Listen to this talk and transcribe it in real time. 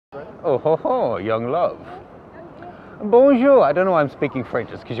Oh ho ho, young love. Bonjour. I don't know why I'm speaking French,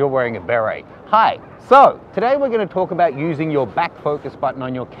 it's because you're wearing a beret. Hi. So, today we're going to talk about using your back focus button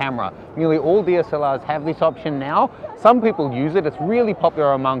on your camera. Nearly all DSLRs have this option now. Some people use it. It's really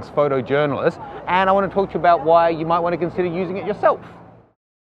popular amongst photojournalists. And I want to talk to you about why you might want to consider using it yourself.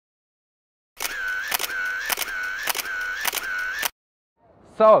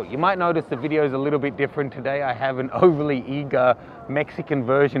 So, you might notice the video is a little bit different today. I have an overly eager Mexican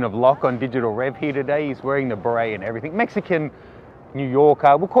version of Locke on Digital Rev here today. He's wearing the beret and everything. Mexican New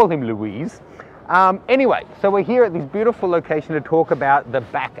Yorker, we'll call him Luis. Anyway, so we're here at this beautiful location to talk about the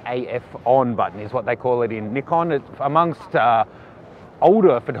back AF on button, is what they call it in Nikon. It's amongst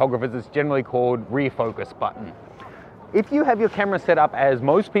older photographers, it's generally called rear focus button. If you have your camera set up as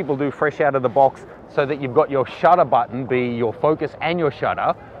most people do fresh out of the box, so that you've got your shutter button be your focus and your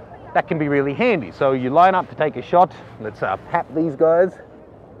shutter, that can be really handy. So you line up to take a shot. Let's pat these guys.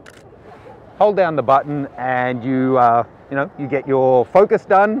 Hold down the button and you get your focus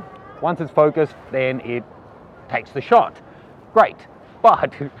done. Once it's focused, then it takes the shot. Great,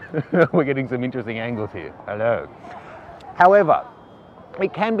 but we're getting some interesting angles here. Hello. However,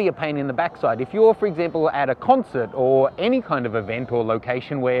 it can be a pain in the backside. If you're, for example, at a concert or any kind of event or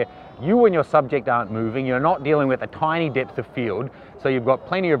location where you and your subject aren't moving, you're not dealing with a tiny depth of field, so you've got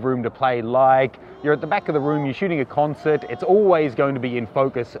plenty of room to play, like you're at the back of the room, you're shooting a concert, it's always going to be in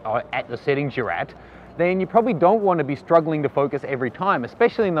focus at the settings you're at, then you probably don't want to be struggling to focus every time,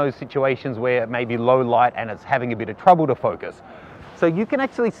 especially in those situations where it may be low light and it's having a bit of trouble to focus. So you can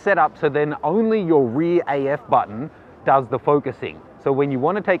actually set up so then only your rear AF button does the focusing. So when you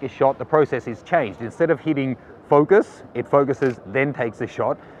want to take a shot, the process is changed. Instead of hitting focus, it focuses, then takes a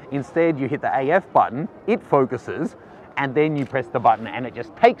shot. Instead, you hit the AF button, it focuses, and then you press the button and it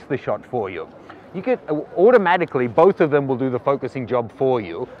just takes the shot for you. You can automatically, both of them will do the focusing job for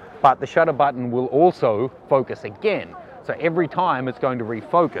you, but the shutter button will also focus again. So every time it's going to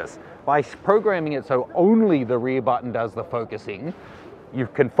refocus. By programming it so only the rear button does the focusing, you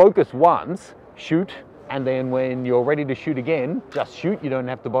can focus once, shoot, and then when you're ready to shoot again, just shoot. You don't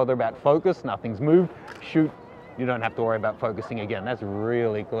have to bother about focus, nothing's moved. Shoot, you don't have to worry about focusing again. That's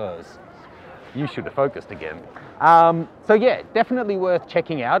really close. You should have focused again. So yeah, definitely worth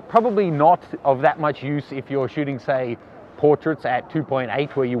checking out. Probably not of that much use if you're shooting, say, portraits at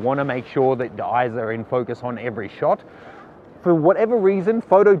 2.8, where you want to make sure that the eyes are in focus on every shot. For whatever reason,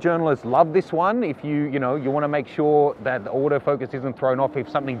 photojournalists love this one. If you want to make sure that the autofocus isn't thrown off if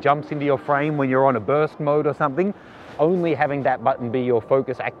something jumps into your frame when you're on a burst mode or something, only having that button be your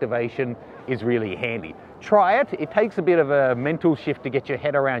focus activation is really handy. Try it. It takes a bit of a mental shift to get your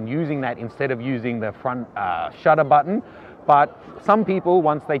head around using that instead of using the front shutter button. But some people,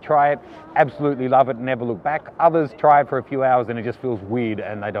 once they try it, absolutely love it and never look back. Others try it for a few hours and it just feels weird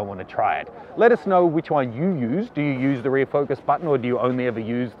and they don't want to try it. Let us know which one you use. Do you use the rear focus button, or do you only ever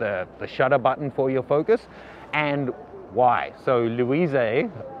use the shutter button for your focus? And why? So Luis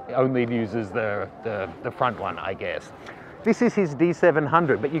only uses the front one, I guess. This is his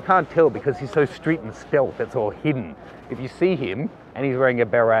D700, but you can't tell because he's so street and stealth, it's all hidden. If you see him and he's wearing a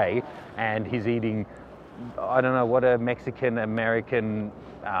beret and he's eating, I don't know what a Mexican American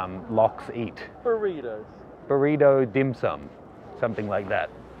locks eat. Burritos. Burrito dim sum, something like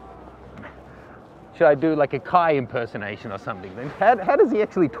that. Should I do like a Kai impersonation or something then? How does he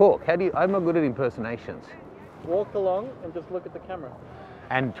actually talk? I'm not good at impersonations. Walk along and just look at the camera.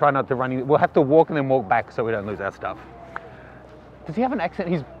 And try not to run in. We'll have to walk and then walk back so we don't lose our stuff. Does he have an accent?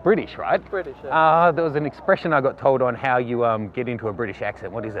 He's British, right? British, yeah. There was an expression I got told on how you get into a British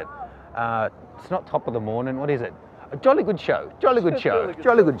accent. What is it? It's not top of the morning. What is it? A jolly good show. Jolly good show.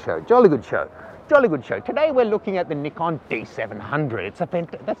 Jolly good show. Jolly good show. Jolly good show. Today we're looking at the Nikon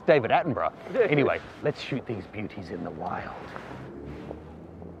D700. That's David Attenborough. Anyway, let's shoot these beauties in the wild.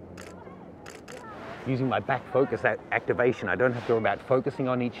 Using my back focus activation, I don't have to worry about focusing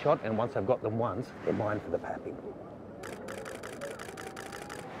on each shot, and once I've got them once, they're mine for the papping.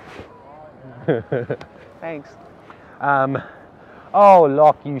 Thanks. Oh,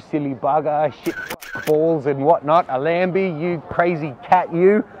 Locke, you silly bugger, shit balls and whatnot. A Lambie, you crazy cat,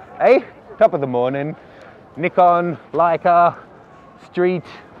 you. Hey, top of the morning. Nikon, Leica, Street,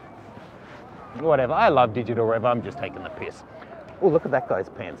 whatever. I love Digital Rev, I'm just taking the piss. Oh, look at that guy's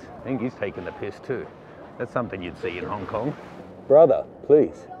pants. I think he's taking the piss too. That's something you'd see in Hong Kong. Brother,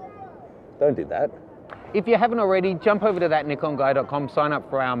 please, don't do that. If you haven't already, jump over to thatnikonguy.com, sign up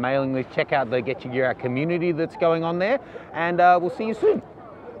for our mailing list, check out the Get Your Gear Out community that's going on there, and we'll see you soon.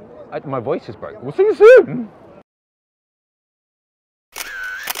 My voice is broken. We'll see you soon.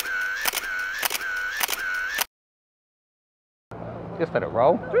 Just let it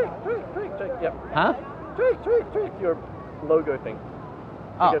roll. Tweak, yep. Huh? Tweak, your logo thing.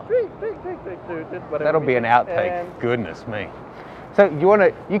 Oh. You go tweak, whatever. That'll be an outtake. And Goodness me. So you want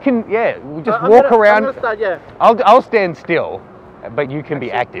to? You can. Yeah. We'll just I'm walk gonna- around. I'm gonna start, yeah. I'll stand still, but you can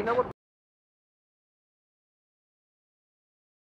be active. You know what?